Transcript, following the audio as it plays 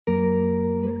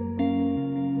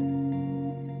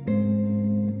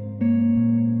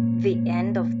The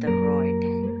end of the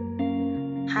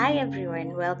road. Hi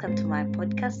everyone, welcome to my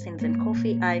podcast Sins and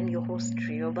Coffee. I'm your host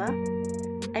Rioba.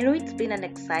 I know it's been an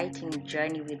exciting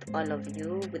journey with all of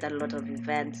you, with a lot of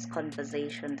events,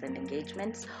 conversations, and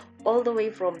engagements, all the way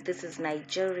from This is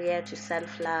Nigeria to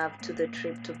self love to the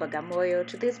trip to Bagamoyo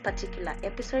to this particular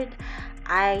episode.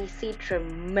 I see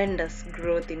tremendous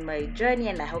growth in my journey,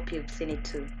 and I hope you've seen it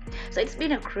too. So, it's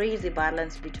been a crazy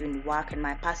balance between work and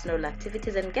my personal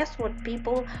activities, and guess what,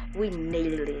 people? We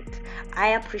nailed it. I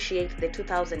appreciate the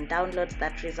 2,000 downloads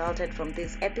that resulted from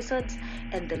these episodes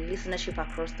and the listenership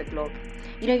across the globe.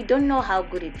 You don't know how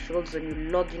good it feels when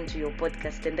you log into your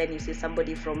podcast and then you see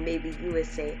somebody from maybe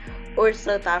USA or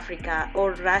South Africa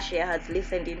or Russia has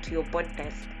listened into your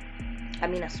podcast. I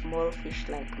mean, a small fish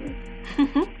like me.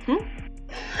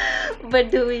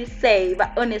 But do we say?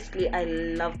 But honestly, I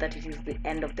love that it is the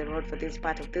end of the road for this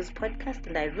part of this podcast,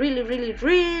 and I really, really,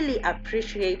 really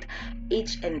appreciate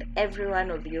each and every one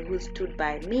of you who stood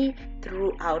by me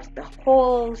throughout the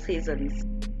whole seasons.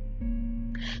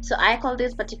 So I call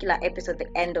this particular episode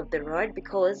the end of the road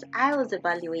because I was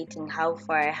evaluating how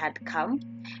far I had come.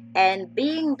 And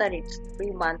being that it's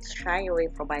 3 months shy away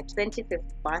from my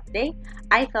 25th birthday,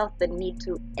 I felt the need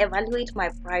to evaluate my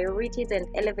priorities and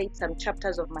elevate some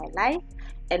chapters of my life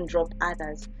and drop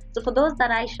others. So for those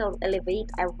that I shall elevate,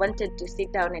 I wanted to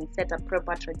sit down and set a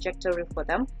proper trajectory for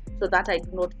them so that I do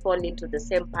not fall into the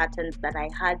same patterns that I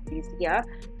had this year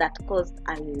that caused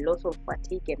a lot of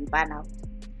fatigue and burnout.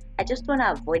 I just want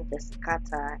to avoid the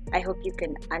scatter. I hope you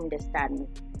can understand me.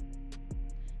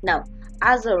 Now,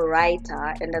 as a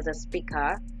writer and as a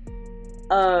speaker,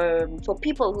 for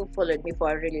people who followed me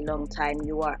for a really long time,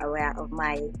 you are aware of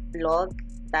my blog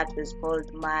that was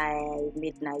called My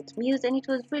Midnight Muse, and it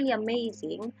was really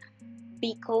amazing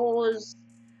because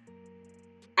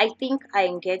I think I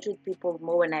engage with people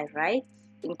more when I write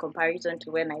in comparison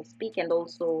to when I speak, and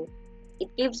also it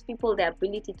gives people the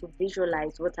ability to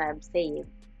visualize what I am saying.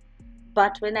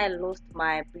 But when I lost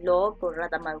my blog, or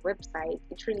rather my website,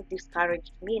 it really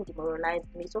discouraged me and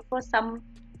demoralized me. So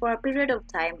for a period of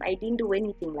time, I didn't do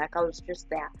anything. Like, I was just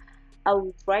there. I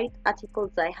would write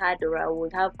articles I had, or I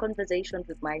would have conversations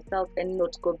with myself and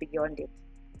not go beyond it.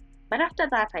 But after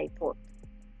that, I thought,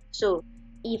 so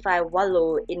if I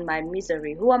wallow in my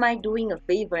misery, who am I doing a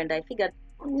favor? And I figured,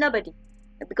 nobody.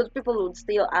 Because people would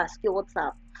still ask you, what's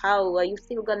up? How are you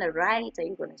still gonna write? Are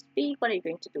you gonna speak? What are you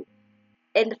going to do?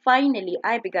 And finally,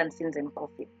 I began Sins and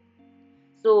Coffee.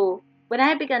 So when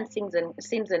I began Sins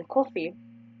and Coffee,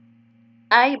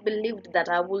 I believed that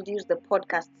I would use the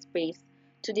podcast space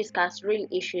to discuss real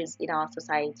issues in our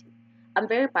society. I'm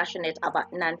very passionate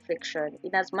about nonfiction,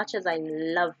 in as much as I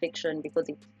love fiction because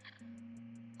it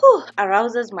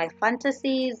arouses my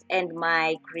fantasies and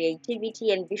my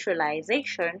creativity and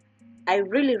visualization. I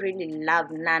really, really love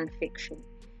nonfiction.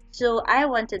 So I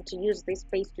wanted to use this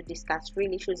space to discuss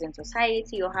real issues in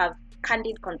society or have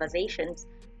candid conversations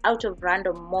out of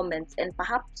random moments and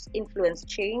perhaps influence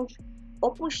change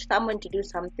or push someone to do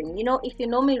something. If you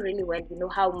know me really well, you know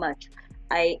how much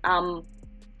I am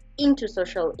into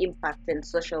social impact and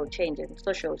social change and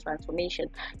social transformation.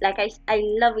 Like, I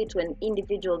love it when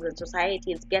individuals and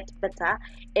societies get better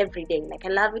every day. Like, I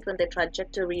love it when the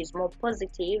trajectory is more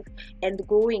positive and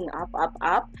going up, up,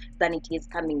 up than it is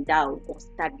coming down or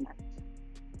stagnant.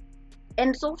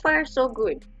 And so far, so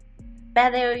good.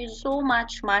 But there is so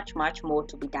much, much, much more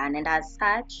to be done. And as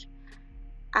such,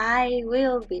 I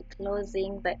will be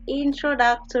closing the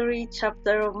introductory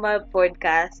chapter of my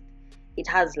podcast. It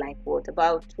has like what,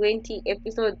 about 20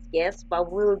 episodes, yes,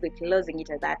 but we'll be closing it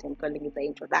at that and calling it the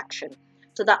introduction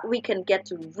so that we can get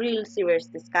to real serious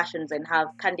discussions and have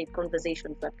candid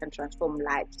conversations that can transform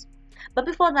lives. But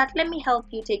before that, let me help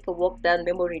you take a walk down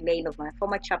memory lane of my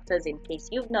former chapters in case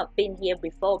you've not been here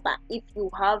before. But if you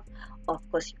have, of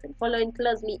course, you can follow in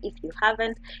closely. If you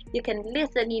haven't, you can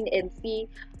listen in and see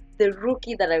the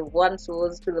rookie that I once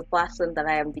was to the person that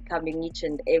I am becoming each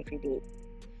and every day.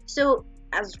 So,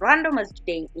 as random as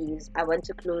today is, I want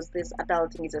to close this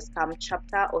Adulting is a Scam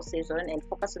chapter or season and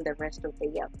focus on the rest of the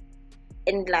year.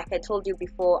 And like I told you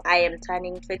before, I am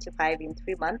turning 25 in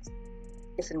 3 months.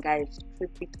 Listen, guys,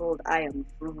 truth be told, I am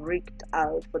freaked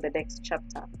out for the next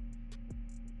chapter.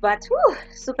 But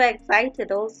super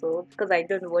excited also because I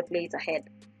don't know what lays ahead.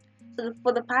 So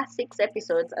for the past 6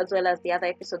 episodes, as well as the other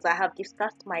episodes, I have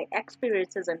discussed my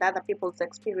experiences and other people's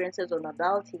experiences on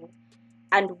adulting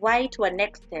and why, to an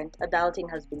extent,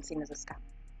 adulting has been seen as a scam.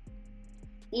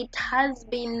 It has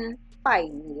been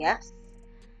fine, yes,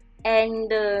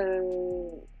 and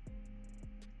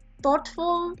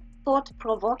thoughtful,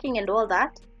 thought-provoking, and all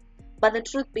that. But the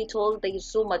truth be told, there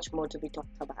is so much more to be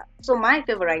talked about. So my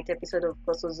favorite episode, of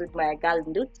course, was with my girl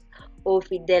Ndut, or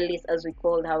Fidelis, as we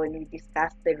called her, when we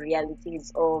discussed the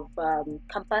realities of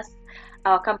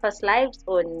our campus lives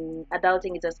on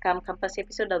Adulting is a Scam campus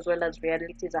episode, as well as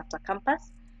realities after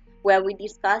campus, where we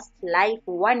discussed life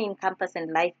one in campus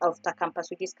and life after campus.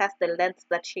 We discussed the lengths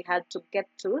that she had to get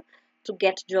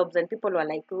jobs, and people were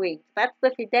like, "Wait, that's the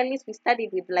Fidelis we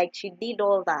studied with? Like she did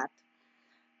all that?"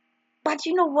 But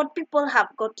you know what? People have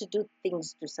got to do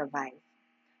things to survive.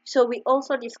 So we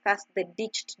also discussed the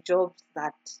ditched jobs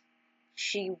that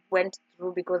she went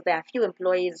through, because there are few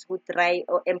employers who thrive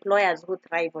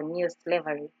on new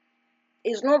slavery.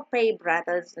 It's no pay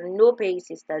brothers, no pay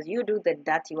sisters. You do the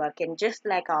dirty work, and just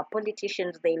like our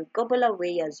politicians, they'll gobble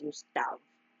away as you starve.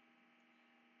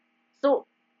 So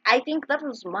I think that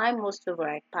was my most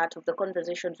favorite part of the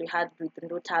conversations we had with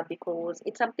Nota, because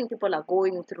it's something people are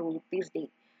going through these days.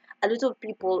 A lot of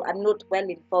people are not well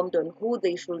informed on who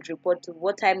they should report to,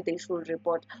 what time they should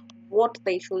report, what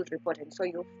they should report. And so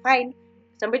you find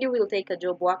somebody will take a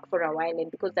job, work for a while,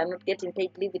 and because they're not getting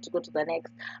paid, leave it to go to the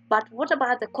next. But what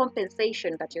about the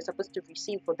compensation that you're supposed to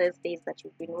receive for those days that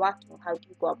you've been working? How do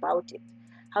you go about it?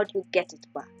 How do you get it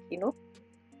back?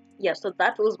 Yeah, so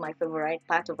that was my favorite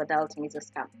part of Adulting is a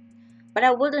Scam. But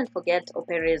I wouldn't forget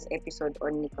Opere's episode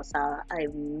on Nikosawa. I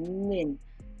mean,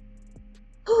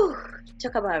 whew,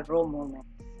 talk about raw moments.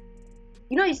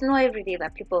 It's not every day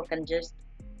that people can just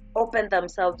open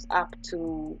themselves up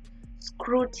to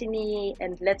scrutiny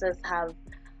and let us have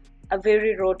a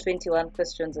very raw 21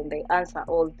 questions and they answer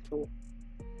all through.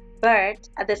 But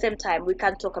at the same time, we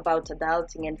can't talk about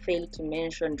adulting and fail to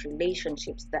mention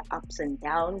relationships, the ups and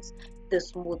downs, the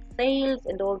smooth sails,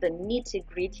 and all the nitty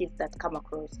gritties that come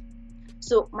across.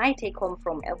 So my take home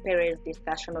from El Perez's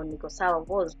discussion on Nikosawa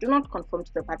was, do not conform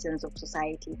to the patterns of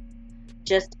society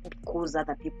just because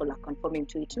other people are conforming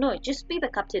to it. No, just be the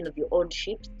captain of your own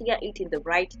ship, steer it in the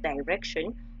right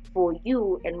direction for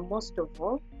you, and most of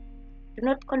all, do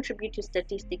not contribute to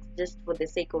statistics just for the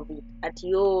sake of it.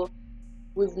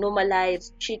 We've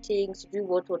normalized cheating, to do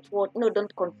what. No,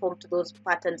 don't conform to those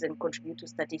patterns and contribute to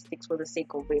statistics for the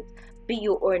sake of it. Be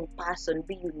your own person,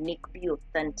 be unique, be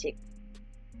authentic.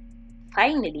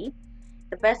 Finally,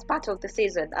 the best part of the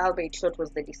season, albeit short,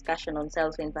 was the discussion on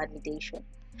self-invalidation.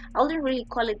 I wouldn't really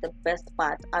call it the best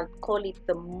part, I'd call it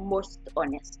the most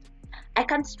honest. I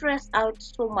can't stress out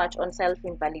so much on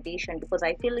self-invalidation because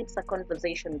I feel it's a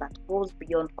conversation that goes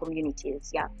beyond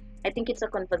communities. Yeah, I think it's a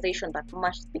conversation that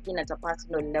must begin at a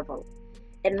personal level.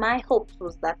 And my hope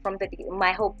was that from the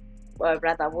my hope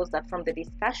rather was that from the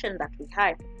discussion that we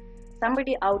had,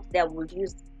 somebody out there would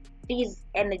use this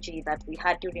energy that we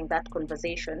had during that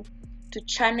conversation to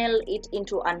channel it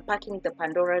into unpacking the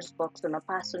Pandora's box on a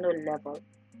personal level.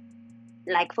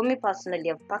 Like for me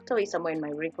personally, I've packed away somewhere in my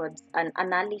records an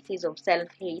analysis of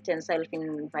self-hate and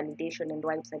self-invalidation and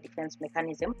why it's a defense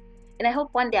mechanism. And I hope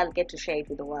one day I'll get to share it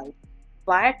with the world.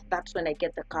 But that's when I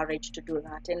get the courage to do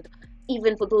that. And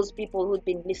even for those people who've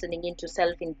been listening into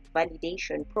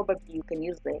self-invalidation, probably you can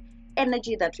use the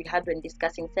energy that we had when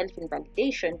discussing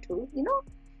self-invalidation to,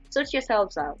 sort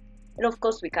yourselves out. And of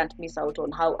course, we can't miss out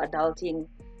on how adulting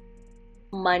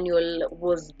manual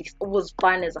was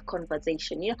fun as a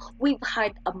conversation. We've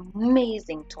had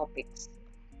amazing topics.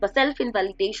 The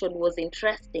self-invalidation was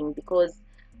interesting because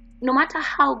no matter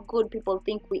how good people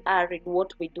think we are in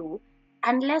what we do,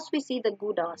 unless we see the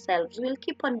good ourselves, we'll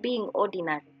keep on being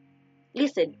ordinary.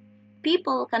 Listen,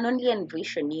 people can only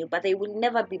envision you, but they will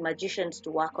never be magicians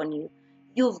to work on you.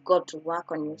 You've got to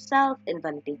work on yourself and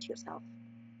validate yourself.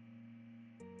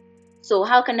 So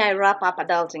how can I wrap up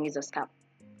Adulting is a Scam?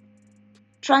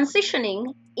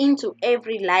 Transitioning into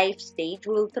every life stage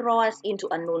will throw us into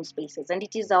unknown spaces, and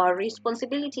it is our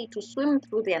responsibility to swim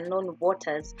through the unknown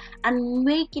waters and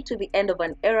make it to the end of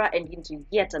an era and into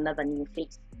yet another new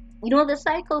phase. The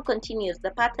cycle continues,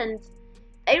 the patterns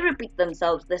they repeat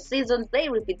themselves, the seasons they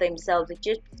repeat themselves.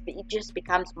 It just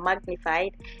becomes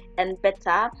magnified and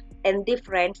better and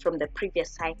different from the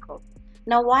previous cycle.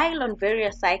 Now, while on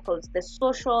various cycles, the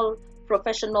social,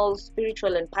 professional,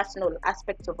 spiritual, and personal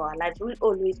aspects of our lives will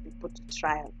always be put to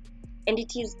trial. And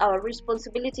it is our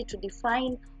responsibility to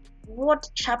define what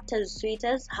chapters suit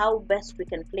us, how best we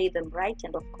can play them right,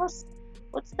 and of course,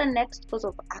 what's the next course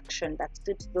of action that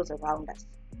suits those around us.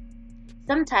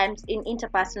 Sometimes in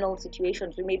interpersonal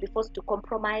situations, we may be forced to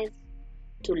compromise,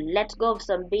 to let go of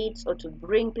some bits, or to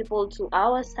bring people to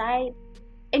our side.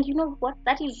 And you know what?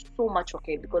 That is so much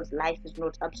okay because life is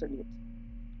not absolute.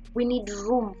 We need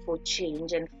room for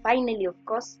change. And finally, of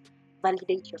course,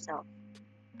 validate yourself.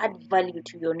 Add value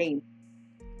to your name.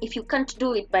 If you can't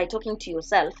do it by talking to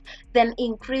yourself, then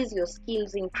increase your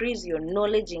skills, increase your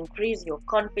knowledge, increase your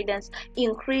confidence,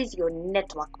 increase your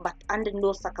network. But under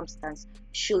no circumstance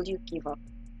should you give up.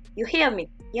 You hear me?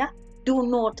 Yeah? Do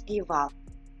not give up.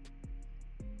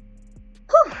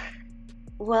 Whew.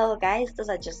 Well, guys, those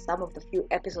are just some of the few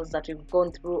episodes that we've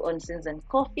gone through on Sins and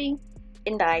Coffee,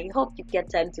 and I hope you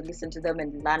get time to listen to them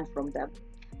and learn from them.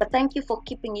 But thank you for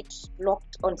keeping it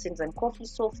locked on Sins and Coffee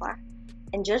so far.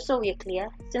 And just so we're clear,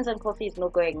 Sins and Coffee is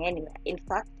not going anywhere. In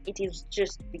fact, it is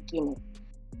just beginning.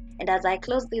 And as I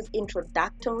close this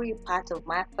introductory part of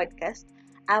my podcast,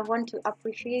 I want to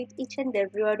appreciate each and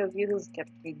every one of you who's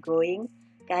kept me going.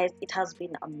 Guys, it has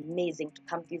been amazing to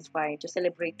come this far and to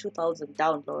celebrate 2,000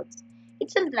 downloads. It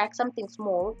seems like something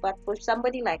small, but for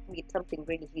somebody like me, it's something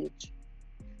really huge.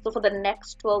 So, for the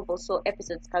next 12 or so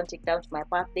episodes counting down to my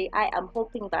birthday, I am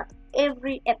hoping that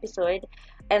every episode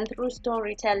and through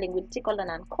storytelling will tickle an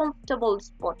uncomfortable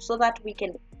spot so that we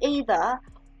can either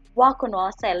work on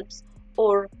ourselves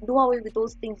or do away with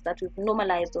those things that we've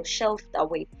normalized or shelved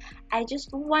away. I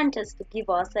just want us to give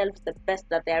ourselves the best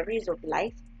that there is of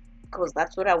life, because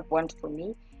that's what I want for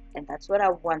me and that's what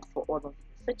I want for all of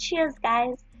you. So cheers,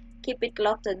 guys. Keep it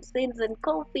locked on Sins and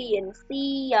Coffee, and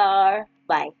see ya.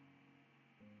 Bye.